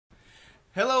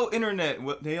Hello, internet.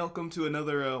 Welcome to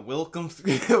another welcome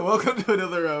to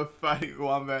another Fighting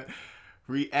Wombat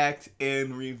react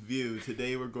and review.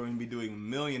 Today we're going to be doing $1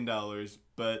 Million,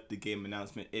 but the game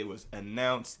announcement, it was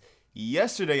announced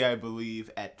yesterday, I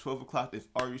believe, at 12 o'clock. If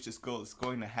our reach this goal is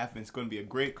going to happen, it's going to be a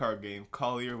great card game.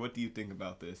 Collier, what do you think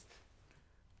about this?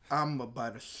 I'm gonna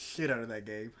buy the shit out of that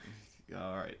game.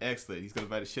 All right, excellent. He's going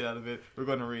to buy the shit out of it. We're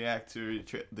going to react to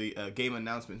the game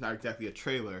announcement. Not exactly a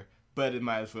trailer, but it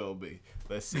might as well be.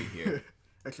 Let's see here.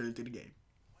 Actually, to the game.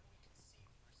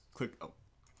 Click. Oh,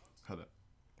 hold up.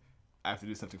 I have to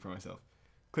do something for myself.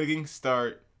 Clicking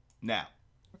start now.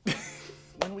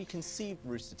 When we conceived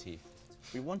Rooster Teeth,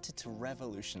 we wanted to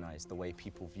revolutionize the way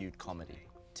people viewed comedy.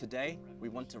 Today, we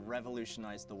want to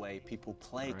revolutionize the way people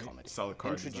play comedy. Solid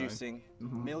card Introducing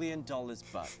 $1 Million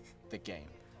But the Game.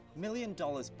 $1 Million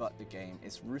But the Game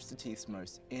is Rooster Teeth's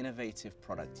most innovative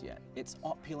product yet. Its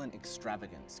opulent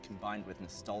extravagance combined with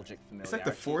nostalgic familiarity. It's like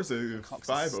the Forza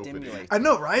 5 opening. I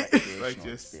know, right? Like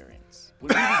just experience. When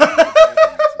we began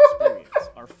developing this experience,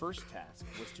 our first task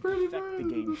was to perfect the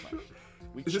gameplay.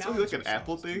 We Is this really like an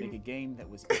Apple to thing? make a game that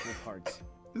was equal parts.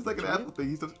 It's like an Apple thing.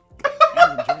 He's just...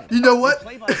 and enjoyable. You know what? We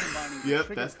play by combining a Yep,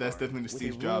 trigger that's card definitely the with a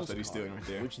Steve Jobs rules that he's card, doing right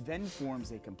there. Which then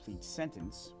forms a complete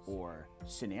sentence or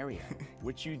scenario,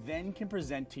 which you then can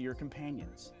present to your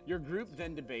companions. Your group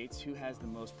then debates who has the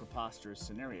most preposterous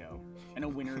scenario, and a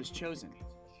winner is chosen.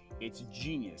 It's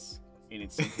genius in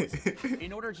its simplicity.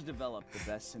 In order to develop the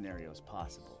best scenarios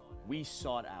possible, we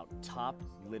sought out top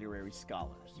literary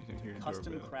scholars,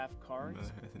 custom craft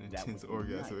cards an that intense would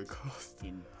orgasm unite it caused.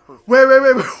 in perfect Wait,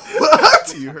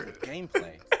 what? You heard it.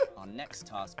 Gameplay. Our next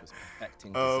task was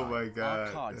perfecting Oh design. my God,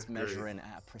 Our cards that's measure great. in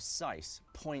at a precise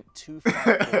 0.254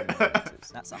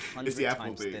 millimeters. That's It's the 100 Apple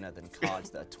times thing. thinner than cards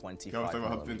that are 25 talking about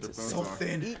how thin the millimeters. phones So are.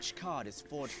 thin. Each card is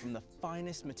forged from the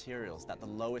finest materials that the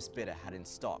lowest bidder had in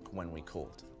stock when we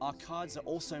called. Our cards are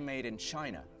also made in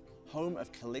China, home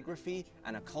of calligraphy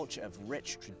and a culture of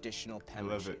rich traditional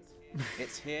penmanship.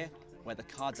 It's here where the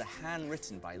cards are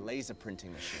handwritten by laser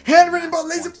printing machines. Handwritten by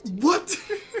laser. What?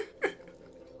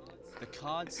 The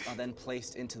cards are then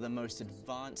placed into the most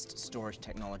advanced storage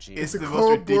technology. It's the a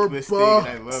most ridiculous thing, and I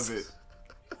cardboard love it.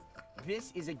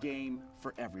 This is a game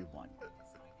for everyone.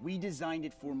 We designed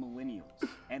it for millennials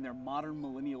and their modern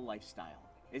millennial lifestyle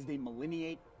as they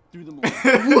millenniate through the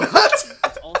millennium. What?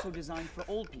 It's also designed for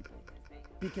old people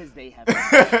because they have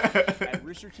At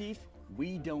Rooster Teeth,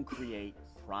 we don't create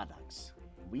products.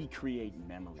 We create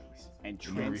memories and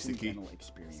Memories the key. transcendental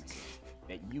experiences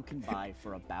that you can buy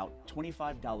for about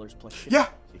 $25 plus shipping. Yeah.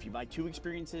 If you buy 2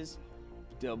 experiences,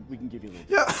 we can give you a little bit.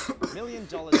 Yeah. $1 Million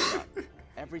But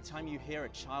every time you hear a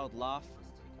child laugh,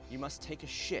 you must take a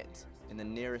shit in the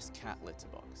nearest cat litter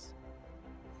box.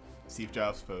 Steve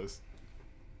Jobs pose.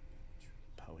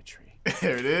 Poetry.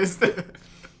 There it is.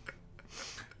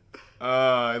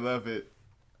 I love it.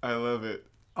 I love it.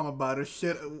 I'm gonna buy the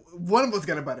shit. One of us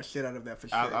gotta buy the shit out of that for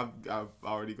sure. I've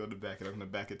already gone to back it. I'm gonna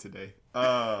back it today.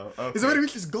 Okay. It's already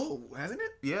reached its goal, hasn't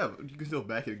it? Yeah, but you can still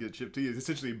back it and get it shipped to you. It's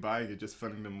essentially buying it, just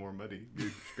funding them more money.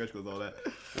 Stretch goals, all that.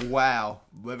 Wow.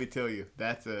 Let me tell you,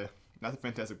 that's a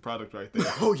fantastic product right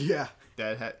there. Oh yeah.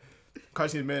 That had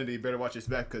Carson Humanity better watch its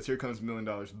back because here comes $1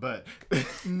 Million. But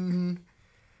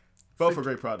both are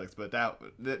great products, but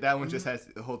that one just has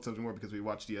to hold something more because we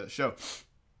watched the show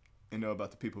and know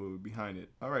about the people who were behind it.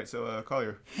 All right, so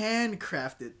Collier,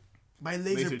 Handcrafted by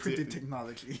laser printed Laser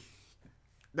technology.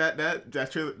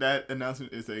 that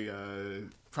announcement is a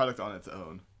product on its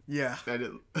own. Yeah, That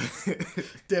it.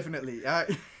 definitely.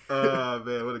 Oh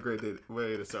man, what a great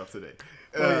way to start off today.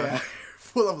 Oh yeah,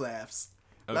 full of laughs.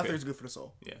 Okay. Laughter is good for the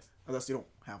soul. Yes. Unless you don't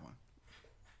have one.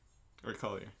 Or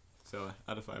Collier. So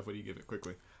out of 5, what do you give it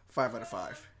quickly? 5 out of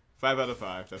 5. 5 out of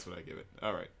 5. That's what I give it.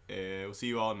 All right. We'll see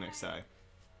you all next time.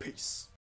 Peace.